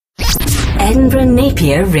Edinburgh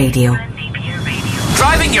Napier Radio.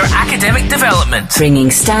 Driving your academic development.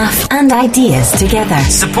 Bringing staff and ideas together.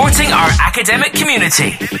 Supporting our academic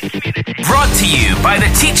community. Brought to you by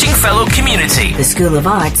the Teaching Fellow community. The School of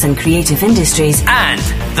Arts and Creative Industries. And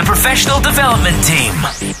the Professional Development Team.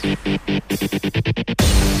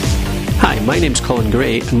 Hi, my name's Colin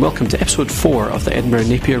Gray and welcome to episode 4 of the Edinburgh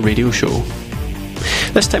Napier Radio Show.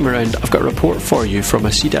 This time around, I've got a report for you from a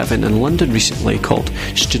CEDA event in London recently called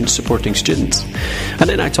Students Supporting Students. And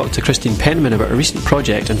then I talked to Christine Penman about a recent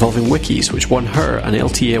project involving Wikis, which won her an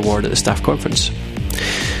LTA award at the staff conference.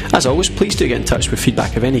 As always, please do get in touch with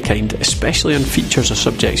feedback of any kind, especially on features or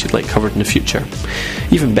subjects you'd like covered in the future.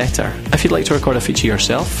 Even better, if you'd like to record a feature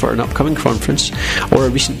yourself for an upcoming conference, or a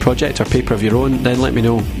recent project or paper of your own, then let me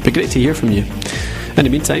know. It'd be great to hear from you. In the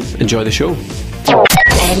meantime, enjoy the show.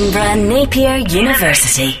 Edinburgh Napier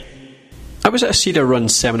University. I was at a CEDA-run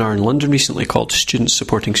seminar in London recently called Students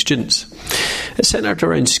Supporting Students. It centred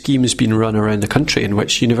around schemes being run around the country in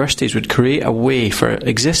which universities would create a way for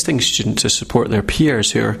existing students to support their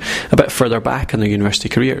peers who are a bit further back in their university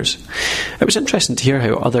careers. It was interesting to hear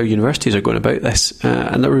how other universities are going about this,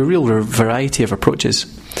 and there were a real variety of approaches.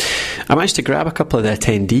 I managed to grab a couple of the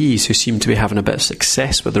attendees who seemed to be having a bit of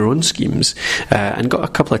success with their own schemes, and got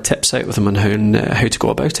a couple of tips out with them on how to go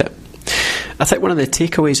about it. I think one of the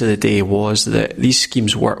takeaways of the day was that these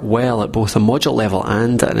schemes work well at both a module level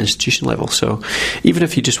and at an institution level, so even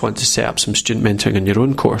if you just want to set up some student mentoring in your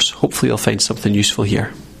own course, hopefully you'll find something useful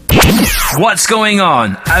here. What's going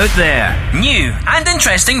on out there? New and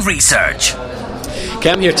interesting research. Okay,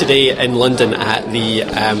 I'm here today in London at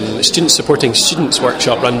the Students Supporting Students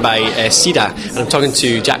workshop run by CEDA, and I'm talking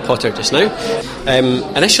to Jack Potter just now.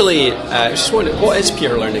 Initially, I just wondered, what is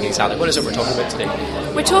peer learning exactly? What is it we're talking about today?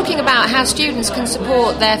 We're talking about how students can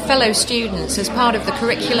support their fellow students as part of the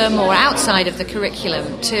curriculum or outside of the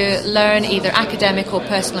curriculum to learn either academic or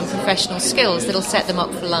personal and professional skills that will set them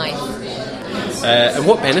up for life. And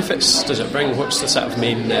what benefits does it bring? What's the sort of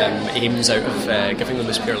main aims out of giving them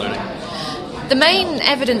this peer learning? The main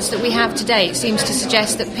evidence that we have to date seems to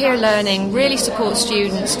suggest that peer learning really supports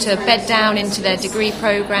students to bed down into their degree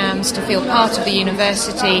programmes, to feel part of the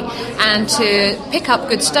university and to pick up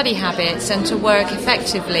good study habits and to work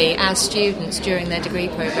effectively as students during their degree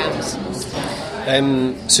programmes.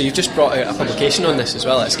 So you've just brought out a publication on this as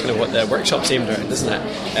well. That's kind of what the workshop's aimed around, isn't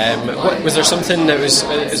it? Was there something that is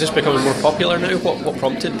this becoming more popular now? What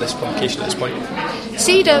prompted this publication at this point?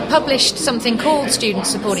 CEDA published something called Students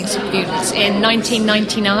Supporting Students in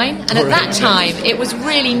 1999, and at that time it was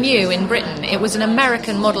really new in Britain. It was an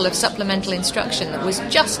American model of supplemental instruction that was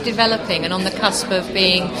just developing and on the cusp of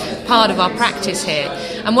being part of our practice here.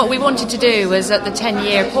 And what we wanted to do was at the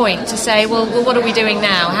 10-year point to say, well, what are we doing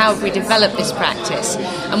now? How have we developed this practice?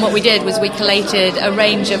 And what we did was we collated a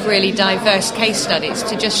range of really diverse case studies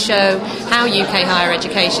to just show how UK higher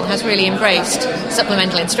education has really embraced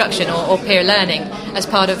supplemental instruction or peer learning as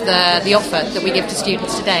part of the offer that we give to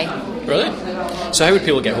students today. Brilliant. So how would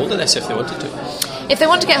people get hold of this if they wanted to? If they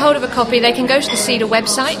want to get hold of a copy, they can go to the CEDA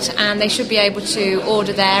website and they should be able to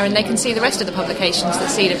order there, and they can see the rest of the publications that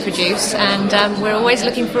CEDA produce. And we're always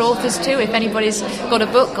looking for authors too. If anybody's got a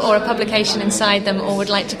book or a publication inside them or would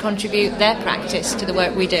like to contribute their practice to the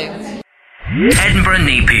work we do. Edinburgh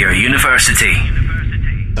Napier University.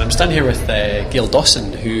 I'm standing here with Gail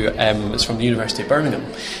Dawson, who is from the University of Birmingham.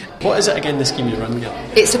 What is it again, the scheme you're running,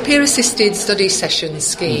 Gail? It's a peer-assisted study session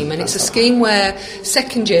scheme, and it's a scheme where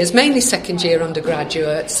mainly second-year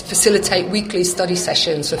undergraduates, facilitate weekly study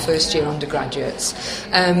sessions for first-year undergraduates.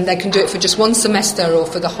 They can do it for just one semester or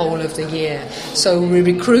for the whole of the year. So we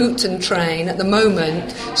recruit and train, at the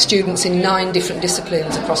moment, students in 9 different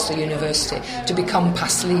disciplines across the university to become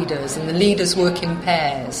past leaders, and the leaders work in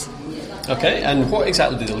pairs. Okay, and what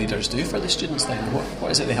exactly do the leaders do for the students then?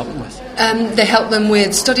 What is it they help them with? They help them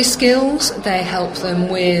with study skills, they help them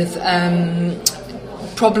with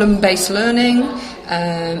problem-based learning,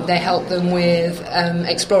 they help them with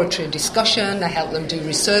exploratory discussion, they help them do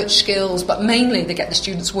research skills, but mainly they get the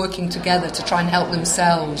students working together to try and help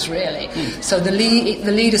themselves, really. So the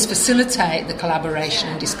leaders facilitate the collaboration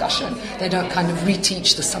and discussion. They don't kind of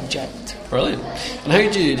reteach the subject. Brilliant. And how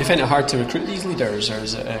do you find it hard to recruit these leaders, or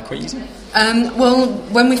is it quite easy? Well,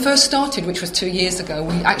 when we first started, which was 2 years ago,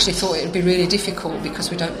 we actually thought it would be really difficult because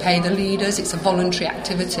we don't pay the leaders. It's a voluntary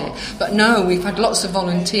activity. But no, we've had lots of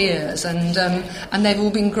volunteers, and they've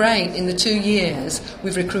all been great. In the 2 years,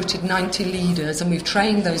 we've recruited 90 leaders, and we've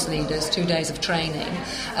trained those leaders, 2 days of training.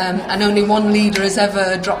 And only one leader has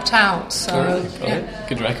ever dropped out. So,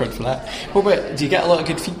 Good record for that. Well, but do you get a lot of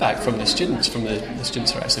good feedback from the students, the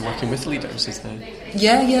students who are actually working with leaders? readers?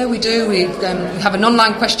 Yeah, we do. We have an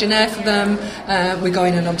online questionnaire for them. We go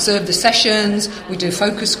in and observe the sessions. We do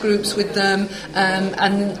focus groups with them.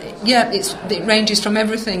 It ranges from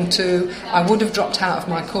everything to I would have dropped out of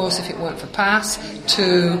my course if it weren't for PASS,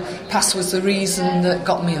 to PASS was the reason that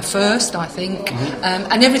got me a first, I think,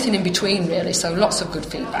 and everything in between, really. So lots of good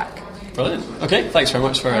feedback. Brilliant. Okay, thanks very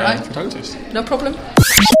much for talking to us. No problem.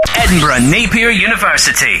 Edinburgh Napier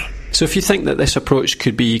University. So if you think that this approach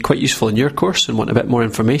could be quite useful in your course and want a bit more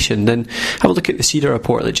information, then have a look at the CEDA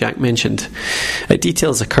report that Jack mentioned. It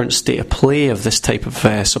details the current state of play of this type of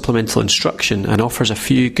supplemental instruction and offers a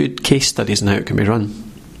few good case studies on how it can be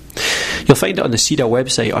run. You'll find it on the CEDA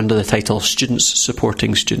website under the title Students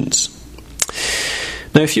Supporting Students.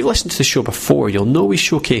 Now, if you've listened to the show before, you'll know we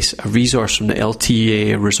showcase a resource from the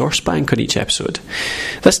LTA Resource Bank on each episode.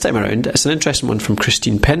 This time around, it's an interesting one from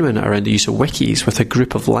Christine Penman around the use of wikis with a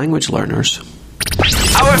group of language learners.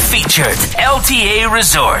 Our featured LTA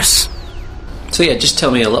resource. So yeah, just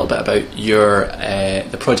tell me a little bit about your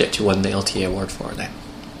the project you won the LTA award for now.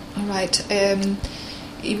 All right.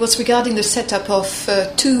 It was regarding the setup of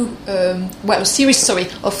a series of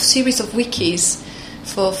wikis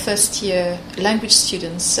for first-year language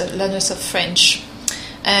students, learners of French.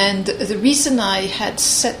 And the reason I had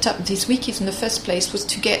set up these wikis in the first place was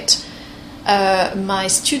to get my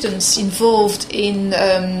students involved in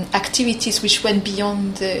activities which went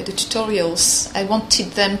beyond the tutorials. I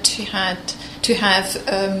wanted them to have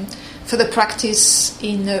further practice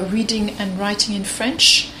in reading and writing in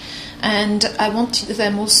French. And I wanted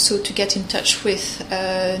them also to get in touch with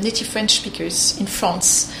native French speakers in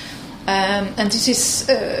France. And this is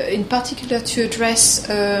in particular to address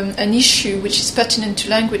an issue which is pertinent to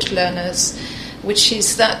language learners, which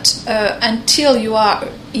is that until you are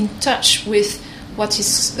in touch with what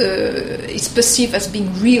is perceived as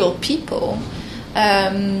being real people,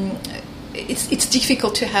 it's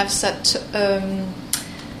difficult to have that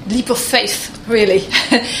leap of faith, really.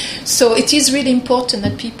 So it is really important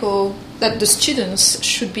that the students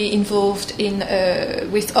should be involved in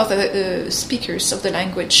with other speakers of the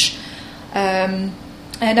language. And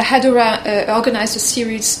I had organized a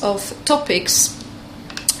series of topics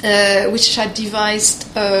which I devised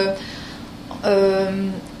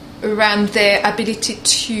around their ability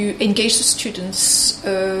to engage the students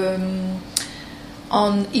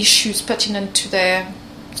on issues pertinent to their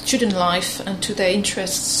student life and to their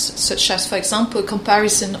interests, such as, for example, a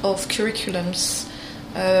comparison of curriculums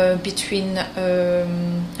between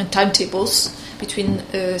and timetables between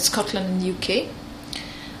Scotland and the UK.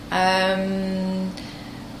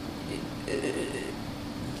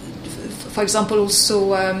 For example,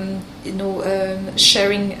 also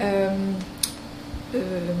sharing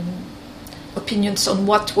opinions on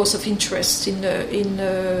what was of interest in their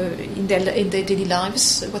daily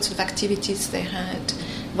lives, what sort of activities they had,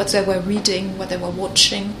 what they were reading, what they were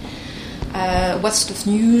watching, what sort of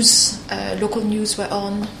news, local news were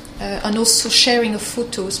on, and also sharing of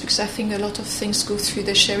photos, because I think a lot of things go through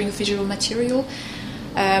the sharing of visual material.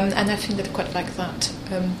 And I think that I quite like that.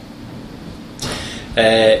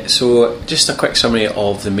 So, just a quick summary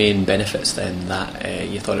of the main benefits then that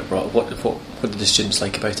you thought it brought. What did the students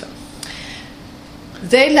like about it?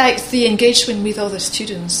 They liked the engagement with other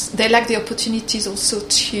students. They liked the opportunities also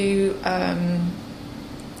to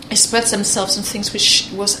express themselves on things which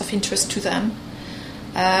was of interest to them.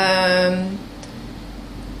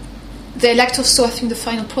 They liked also, I think, the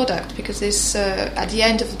final product, because there's, at the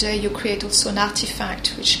end of the day you create also an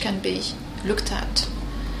artifact which can be looked at.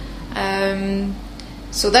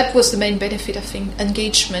 So that was the main benefit, I think,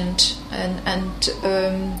 engagement and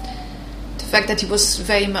the fact that it was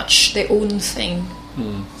very much their own thing.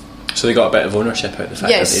 So they got a bit of ownership out of the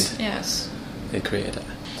fact that they created it.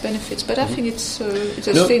 Benefits, but I think it's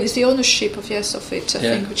the ownership of it. I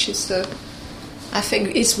think, which is I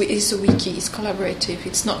think is a wiki. It's collaborative.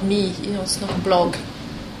 It's not me. It's not a blog.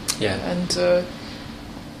 Yeah. And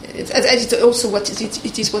it's also what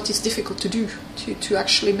is difficult to do to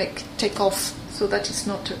actually take off, so that it's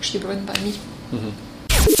not actually run by me.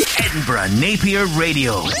 Edinburgh Napier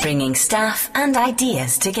Radio, bringing staff and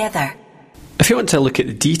ideas together. If you want to look at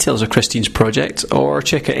the details of Christine's project or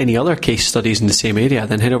check out any other case studies in the same area,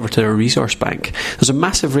 then head over to our resource bank. There's a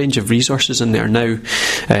massive range of resources in there now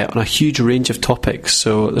on a huge range of topics,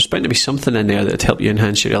 so there's bound to be something in there that would help you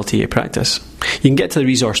enhance your LTA practice. You can get to the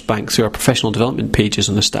resource bank through our professional development pages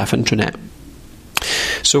on the staff intranet.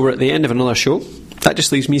 So we're at the end of another show. That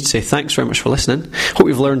just leaves me to say thanks very much for listening. Hope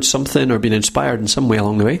you've learned something or been inspired in some way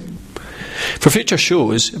along the way. For future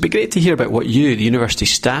shows, it'd be great to hear about what you, the university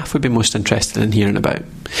staff, would be most interested in hearing about.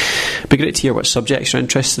 It'd be great to hear what subjects you're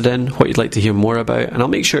interested in, what you'd like to hear more about, and I'll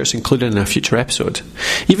make sure it's included in a future episode.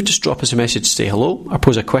 Even just drop us a message to say hello, or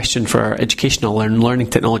pose a question for our educational and learning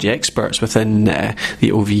technology experts within the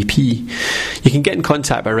OVP. You can get in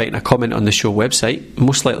contact by writing a comment on the show website,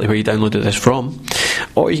 most likely where you downloaded this from,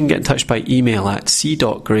 or you can get in touch by email at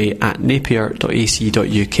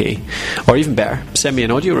c.gray@napier.ac.uk, or even better, send me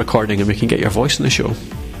an audio recording and we can get your voice on the show.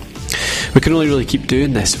 We can only really keep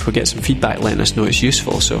doing this if we get some feedback letting us know it's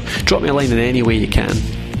useful, so drop me a line in any way you can.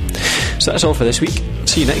 So that's all for this week.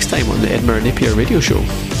 See you next time on the Edinburgh Napier Radio Show.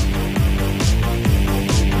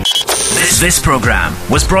 This programme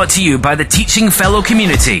was brought to you by the Teaching Fellow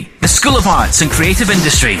Community, the School of Arts and Creative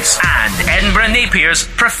Industries, and Edinburgh Napier's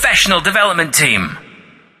Professional Development Team.